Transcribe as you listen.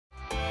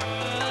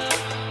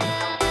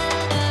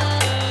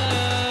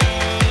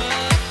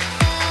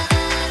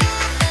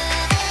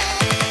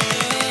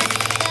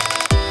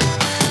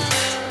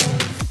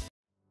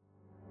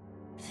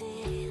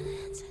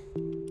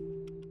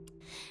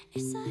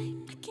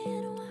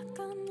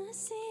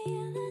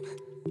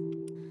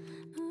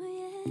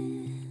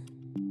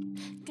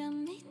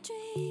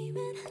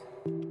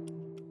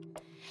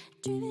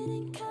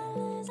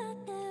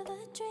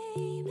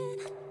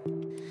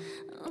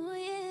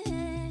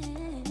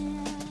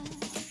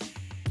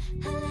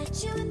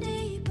let you in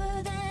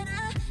deeper than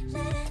I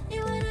let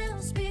anyone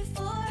else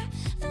before.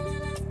 Fell in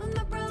love with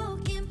my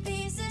broken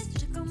pieces,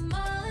 took them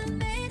all and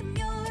made them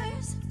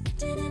yours.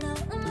 Didn't know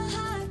what my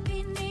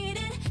heartbeat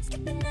needed,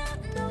 skipping out,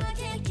 no I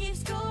can't keep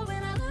score.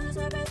 When I lose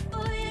my breath,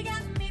 boy, you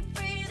got me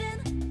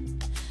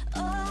breathing.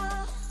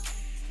 Oh,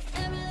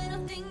 every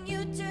little thing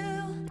you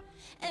do,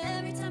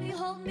 every time you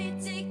hold me,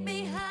 take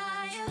me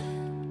higher,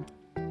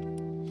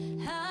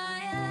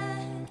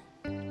 higher.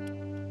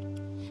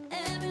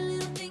 Every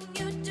little thing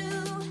you do,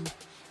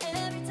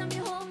 every time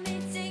you hold me,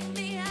 take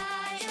me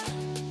higher,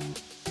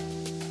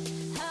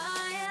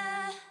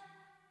 higher.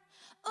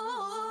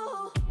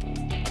 Oh,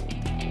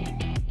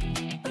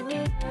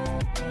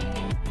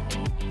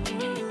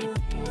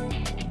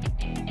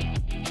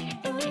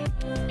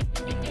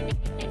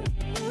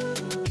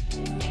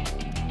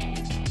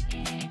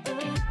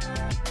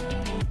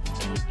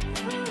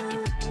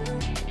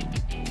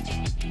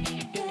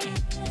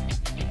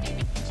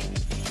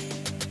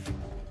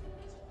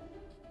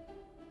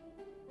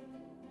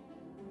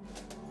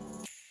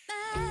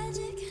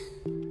 magic.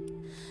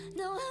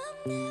 No, I'm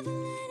never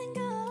letting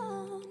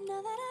go.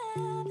 Now that I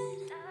have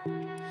it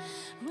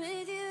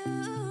with you.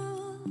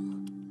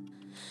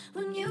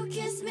 When you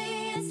kiss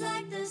me, it's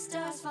like the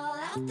stars fall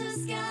out the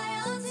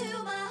sky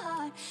onto my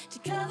heart to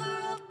cover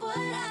up what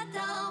I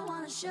don't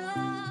wanna show.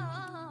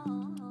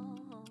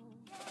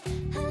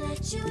 I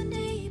let you in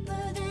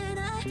deeper than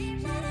I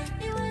let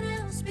anyone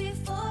else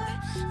before.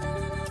 Fell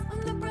in love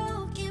with my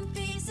broken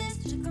pieces,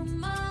 took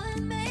them all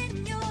and made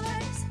them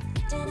yours.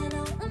 Didn't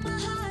know what my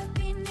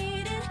heartbeat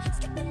needed,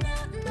 skipping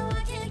out, no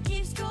I can't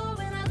keep score.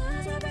 When I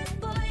lose my breath,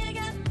 boy, you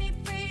got me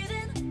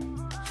breathing.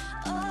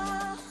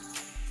 Oh,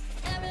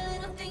 every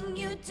little thing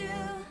you do,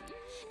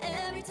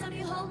 every time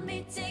you hold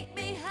me, take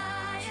me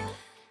higher,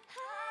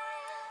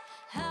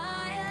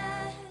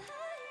 higher.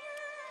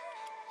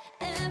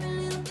 Every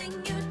little thing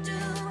you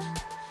do,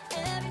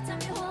 every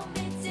time you hold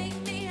me, take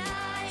me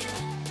higher,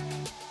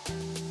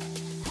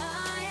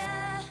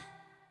 higher.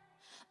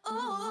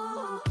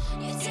 Oh,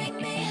 you take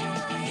me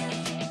higher,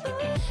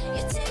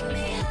 you take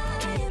me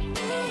higher,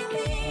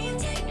 baby, you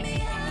take me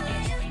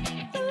higher,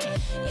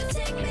 you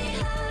take me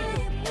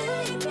higher,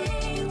 baby,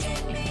 you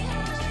take me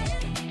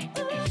higher,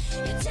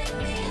 you take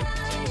me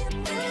higher,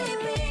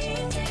 baby,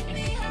 you take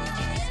me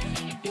higher,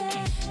 yeah,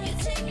 you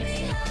take me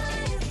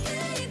higher,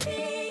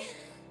 baby.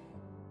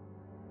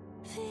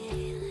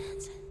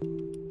 Feelings,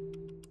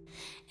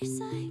 it's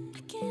like I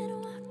can't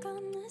walk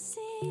on the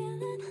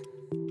ceiling.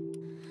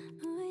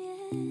 Oh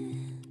yeah,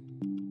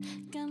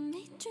 got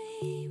me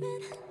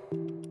dreaming,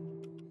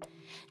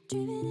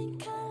 dreaming in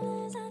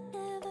colors I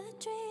never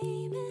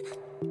dreamed in.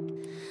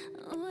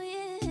 Oh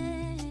yeah,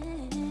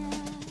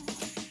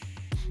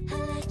 I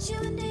let you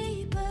in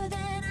deeper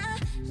than I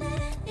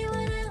let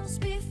anyone else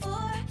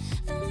before.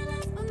 Fell in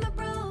love with my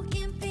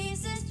broken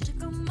pieces, took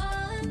them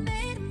all and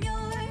made them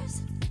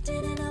yours.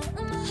 Didn't know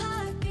what my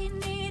heartbeat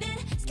needed,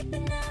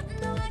 skipping out,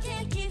 no I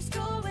can't keep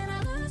score. When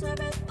I lose my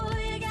breath, boy,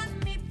 you got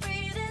me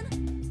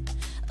breathing.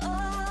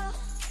 Oh,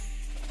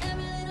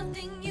 every little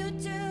thing you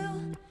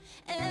do,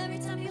 every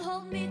time you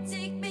hold me,